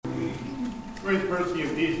Grace, mercy,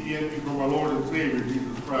 and peace be unto you from our Lord and Savior,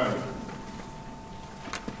 Jesus Christ.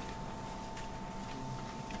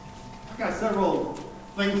 I've got several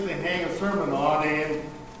things to hang a sermon on, and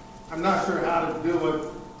I'm not sure how to do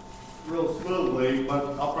it real smoothly, but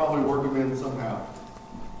I'll probably work them in somehow.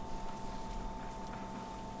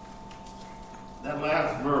 That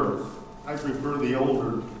last verse, I prefer the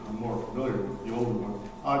older, I'm more familiar with the older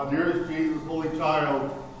one. Dearest Jesus, holy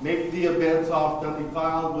child, make the events oft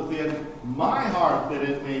undefiled within my heart, that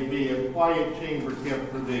it may be a quiet chamber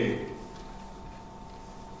kept for thee.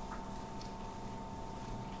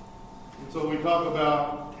 And so we talk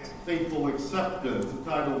about faithful acceptance, the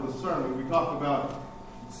title of the sermon. We talk about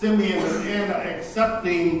Simeon and Anna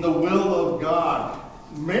accepting the will of God.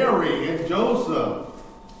 Mary and Joseph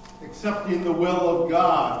accepting the will of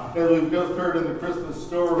God, as we've just heard in the Christmas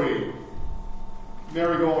story.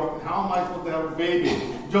 Mary going, how am I supposed to have a baby?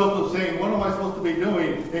 Joseph saying, what am I supposed to be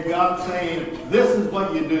doing? And God saying, this is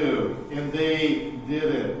what you do. And they did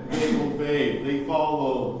it. They obeyed. They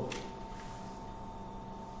followed.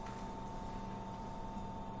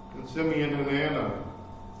 And Simeon and Anna,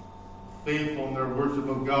 faithful in their worship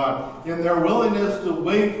of God, in their willingness to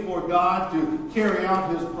wait for God to carry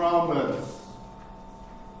out his promise.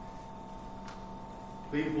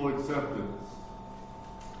 Faithful acceptance.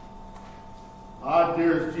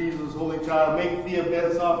 Dearest Jesus, holy child, make the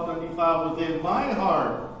events oft undefiled within my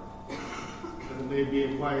heart, that it may be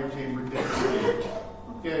a quiet chamber kept for thee.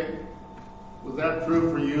 Okay. Was that true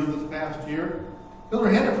for you this past year? Because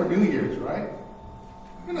we're headed for New Year's, right?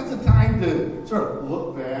 And it's a time to sort of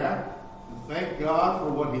look back and thank God for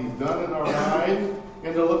what he's done in our lives,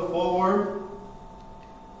 and to look forward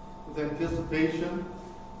with anticipation.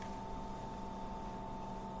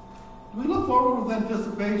 Do we look forward with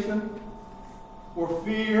anticipation? Or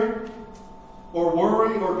fear, or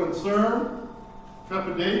worry, or concern,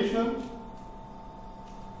 trepidation?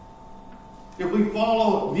 If we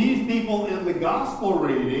follow these people in the gospel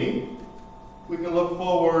reading, we can look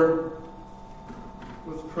forward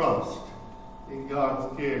with trust in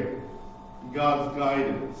God's care, in God's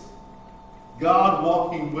guidance, God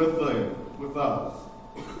walking with us,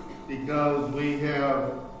 because we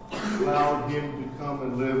have allowed him to come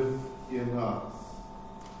and live in us.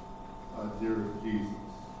 Dearest Jesus.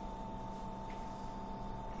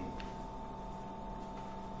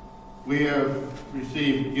 We have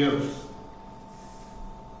received gifts,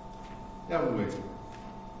 haven't we?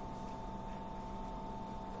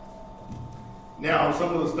 Now,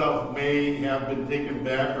 some of the stuff may have been taken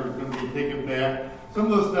back or is going to be taken back.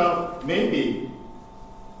 Some of the stuff may be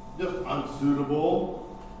just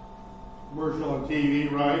unsuitable. Commercial on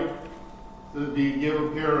TV, right? To give a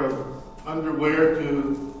pair of underwear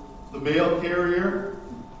to the mail carrier?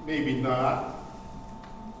 Maybe not.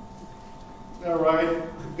 All right.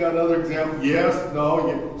 We've got another example. Yes,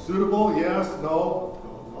 no. Suitable? Yes, no.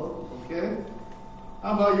 No. Okay.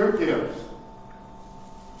 How about your gifts?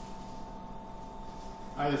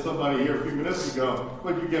 I had somebody here a few minutes ago,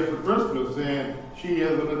 what did you get for Christmas? And she,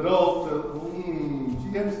 as an adult, said,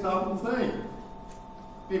 she had to stop and think.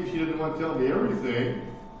 Maybe she didn't want to tell me everything,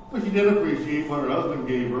 but she did appreciate what her husband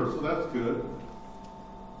gave her, so that's good.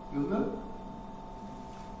 Isn't it?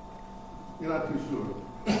 You're not too sure.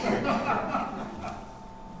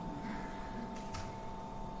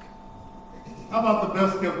 How about the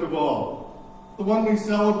best gift of all? The one we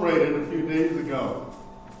celebrated a few days ago.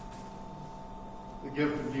 The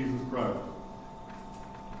gift of Jesus Christ.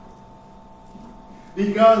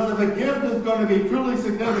 Because if a gift is going to be truly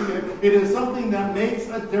significant, it is something that makes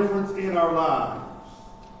a difference in our lives.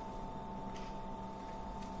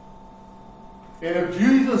 And if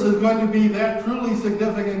Jesus is going to be that truly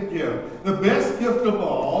significant gift, the best gift of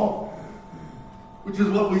all, which is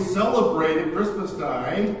what we celebrate at Christmas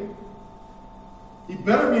time, he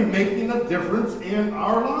better be making a difference in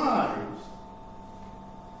our lives.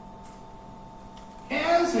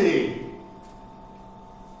 Has he?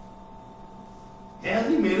 Has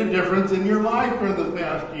he made a difference in your life for the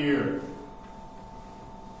past year?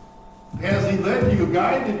 Has he led you,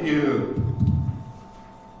 guided you?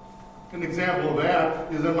 An example of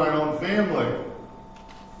that is in my own family.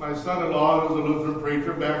 My son-in-law was a Lutheran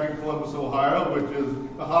preacher back in Columbus, Ohio, which is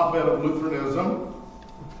a hotbed of Lutheranism.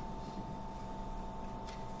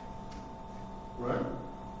 Right?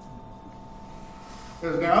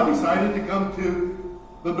 Has now decided to come to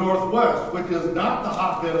the Northwest, which is not the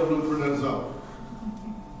hotbed of Lutheranism.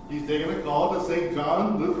 He's taken a call to St.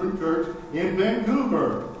 John Lutheran Church in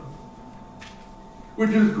Vancouver.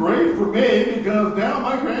 Which is great for me, because now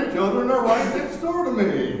my grandchildren are right next door to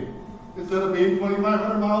me, instead of being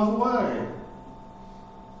 2,500 miles away.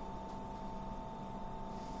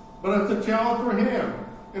 But it's a challenge for him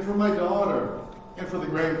and for my daughter and for the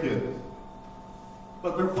grandkids.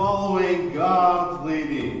 But they're following God's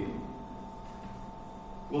leading.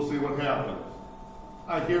 We'll see what happens.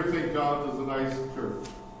 I hear St. John's is a nice church.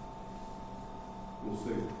 We'll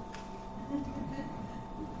see.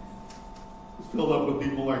 It's filled up with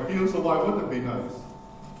people like you, so why wouldn't it be nice?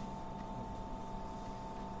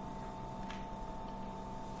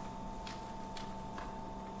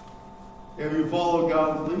 Have you followed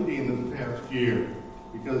God's leading in the past year?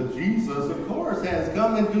 Because Jesus, of course, has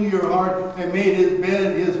come into your heart and made his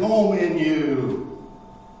bed his home in you.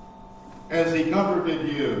 As he comforted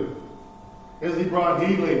you. As he brought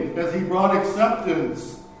healing. As he brought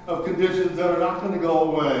acceptance of conditions that are not going to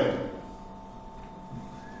go away.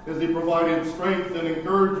 As he provided strength and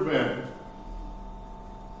encouragement.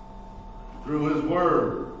 Through his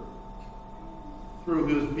word. Through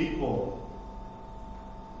his people.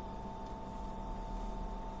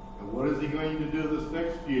 And what is he going to do this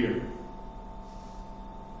next year?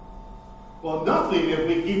 Well, nothing if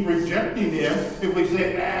we keep rejecting him. If we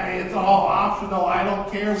say, it's all optional. I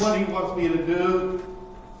don't care what he wants me to do.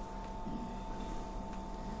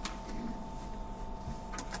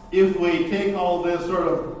 If we take all this sort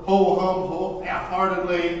of ho-hum,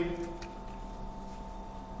 half-heartedly,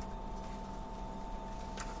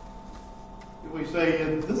 if we say,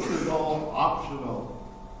 this is all optional,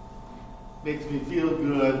 makes me feel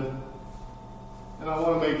good, and I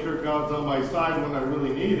want to make sure God's on my side when I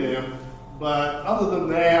really need him, but other than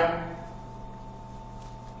that,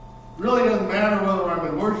 really doesn't matter whether I'm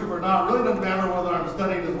in worship or not, really doesn't matter whether I'm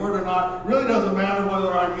studying his word or not, really doesn't matter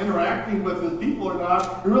whether I'm interacting with his people or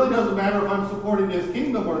not, it really doesn't matter if I'm supporting his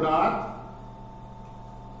kingdom or not.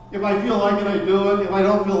 If I feel like it, I do it. If I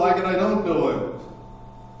don't feel like it, I don't do it.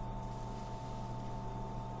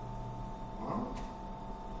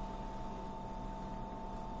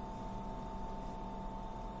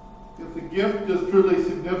 If the gift is truly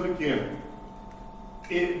significant,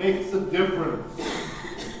 it makes a difference.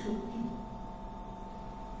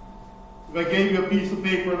 If I gave you a piece of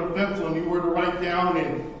paper and a pencil and you were to write down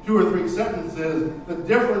in 2 or 3 sentences the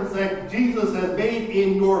difference that Jesus has made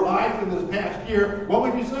in your life in this past year, what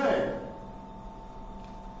would you say?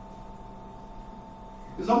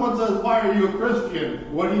 If someone says, why are you a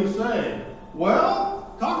Christian? What do you say?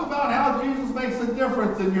 Well, talk about how Jesus makes a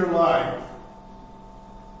difference in your life.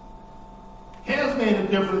 Has made a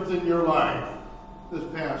difference in your life this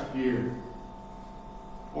past year.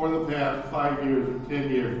 Or the past 5 years or 10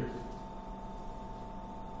 years.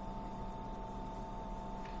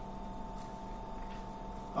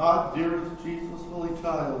 Ah, dearest Jesus, holy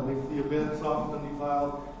child, make the event soft and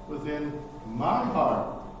defiled within my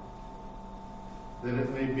heart, that it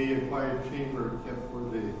may be a quiet chamber kept for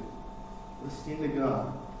thee. Listening to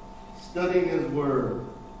God, studying his word,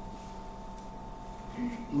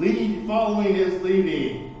 following his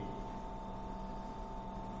leading.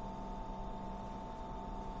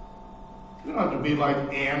 You don't have to be like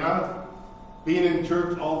Anna, being in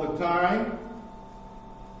church all the time.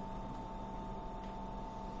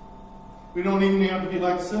 We don't even have to be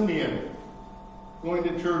like Simeon, going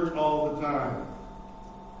to church all the time.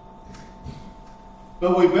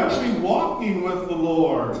 But we better be walking with the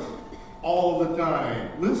Lord all the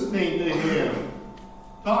time, listening to him,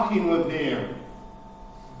 talking with him,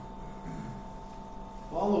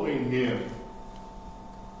 following him,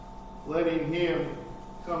 letting him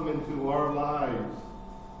come into our lives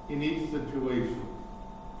in each situation.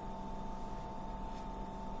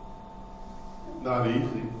 Not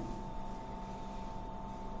easy.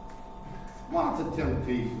 Lots of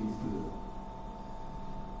temptations to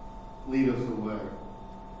lead us away.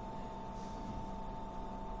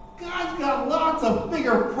 God's got lots of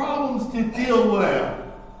bigger problems to deal with.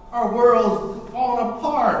 Our world's falling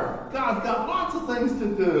apart. God's got lots of things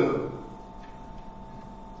to do.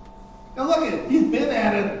 Now look at it. He's been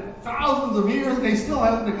at it thousands of years and he still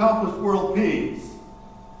hasn't accomplished world peace.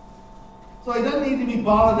 So he doesn't need to be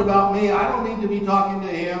bothered about me. I don't need to be talking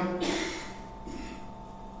to him.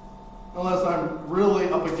 Unless I'm really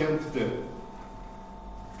up against it.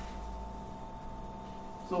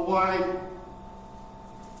 So why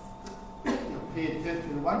pay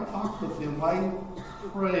attention? Why talk with him? Why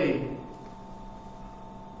pray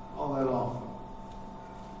all that often?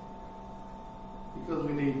 Because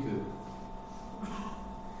we need to.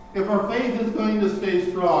 If our faith is going to stay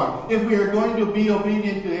strong, if we are going to be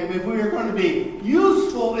obedient to him, if we are going to be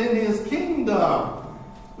useful in his kingdom,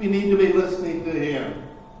 we need to be listening to him.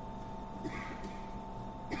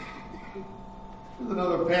 There's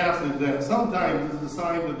another passage that sometimes is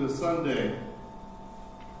assigned to this Sunday.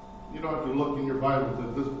 You don't have to look in your Bibles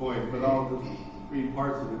at this point, but I'll just read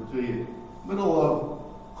parts of it to you. Middle of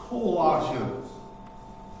Colossians.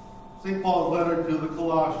 St. Paul's letter to the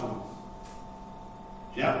Colossians.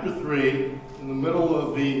 Chapter 3, in the middle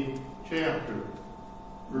of the chapter.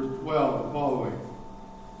 Verse 12 and following.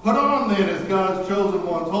 Put on then as God's chosen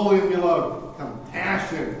ones, holy and beloved,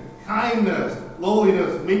 compassion, kindness,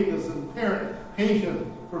 lowliness, meekness, and patience,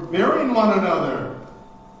 forbearing one another,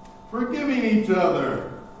 forgiving each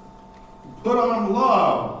other. Put on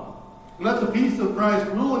love. Let the peace of Christ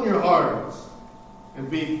rule in your hearts, and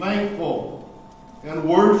be thankful, and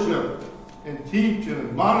worship, and teach, and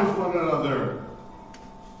admonish one another.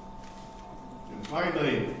 And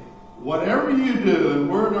finally, whatever you do in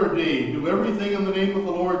word or deed, do everything in the name of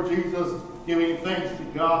the Lord Jesus, giving thanks to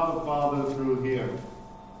God the Father through him.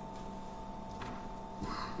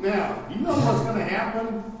 Now, you know what's going to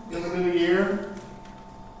happen in the new year?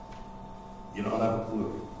 You don't have a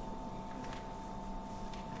clue.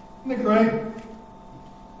 Isn't it great?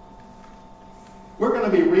 We're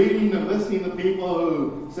going to be reading and listening to people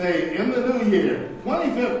who say, in the new year,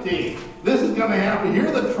 2015, this is going to happen. Here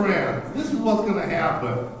are the trends. This is what's going to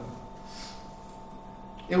happen.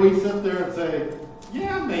 And we sit there and say,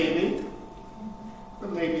 yeah, maybe,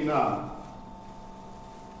 but maybe not.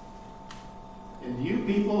 And you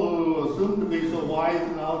people who assume to be so wise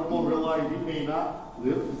and knowledgeable realize you may not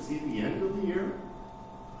live to see the end of the year?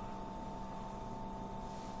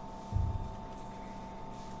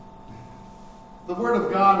 The Word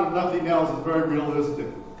of God and nothing else is very realistic.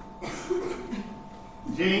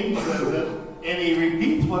 James says it, and he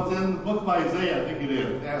repeats what's in the book of Isaiah, I think it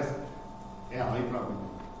is. He probably did.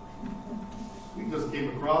 We just came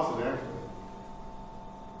across it, actually.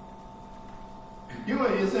 You know,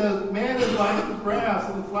 it says, man is like the grass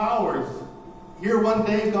and the flowers, here one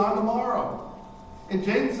day, gone tomorrow. And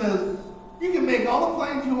James says, you can make all the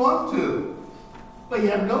plans you want to, but you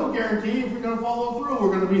have no guarantee if you're going to follow through.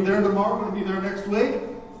 We're going to be there tomorrow, we're going to be there next week.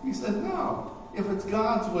 He said, no, if it's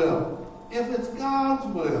God's will. If it's God's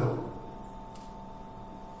will.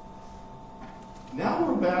 Now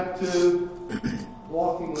we're back to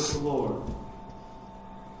walking with the Lord.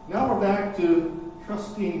 Now we're back to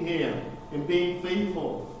trusting him and being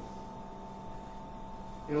faithful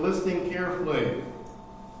and listening carefully.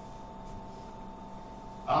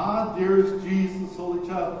 Ah, dearest Jesus, holy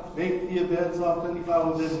child, make thee a bed soft and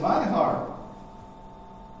defiled within my heart.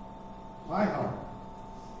 My heart.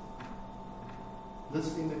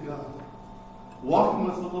 Listening to God. Walking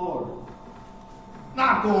with the Lord.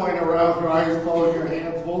 Not going around with your eyes closed, your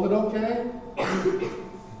hands folded, okay?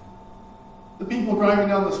 The people driving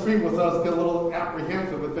down the street with us get a little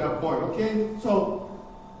apprehensive at that point, okay?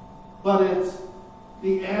 But it's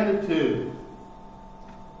the attitude.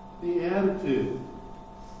 The attitude.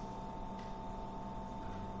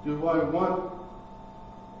 Do I want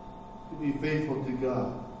to be faithful to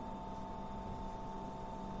God?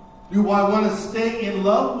 Do I want to stay in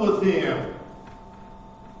love with him?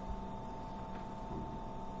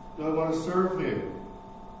 Do I want to serve him?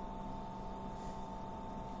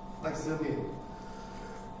 Like Simeon.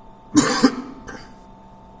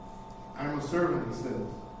 I'm a servant, he says.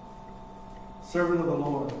 Servant of the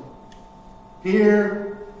Lord.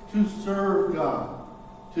 Here to serve God.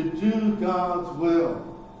 To do God's will.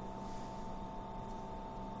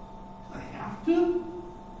 Do I have to?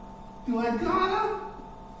 Do I gotta?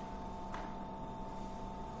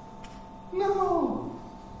 No.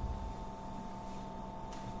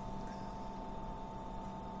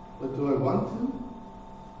 But do I want to?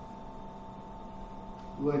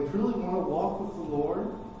 Do I truly want to walk with the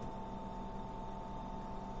Lord?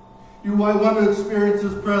 Do I want to experience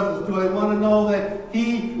his presence? Do I want to know that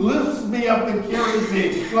he lifts me up and carries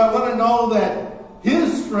me? Do I want to know that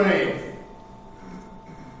his strength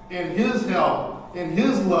and his help and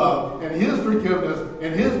his love and his forgiveness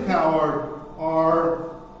and his power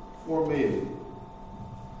are for me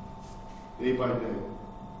day by day?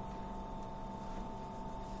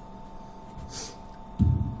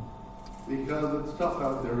 Because it's tough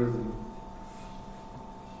out there, isn't it?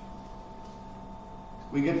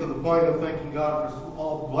 We get to the point of thanking God for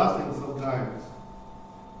small blessings sometimes.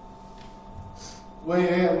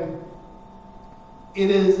 When it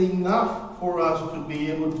is enough for us to be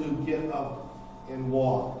able to get up and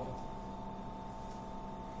walk.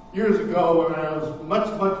 Years ago, when I was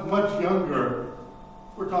much younger,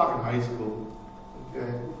 we're talking high school,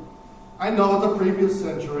 okay? I know it's a previous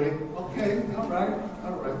century. Okay, all right, I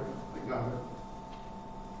got it.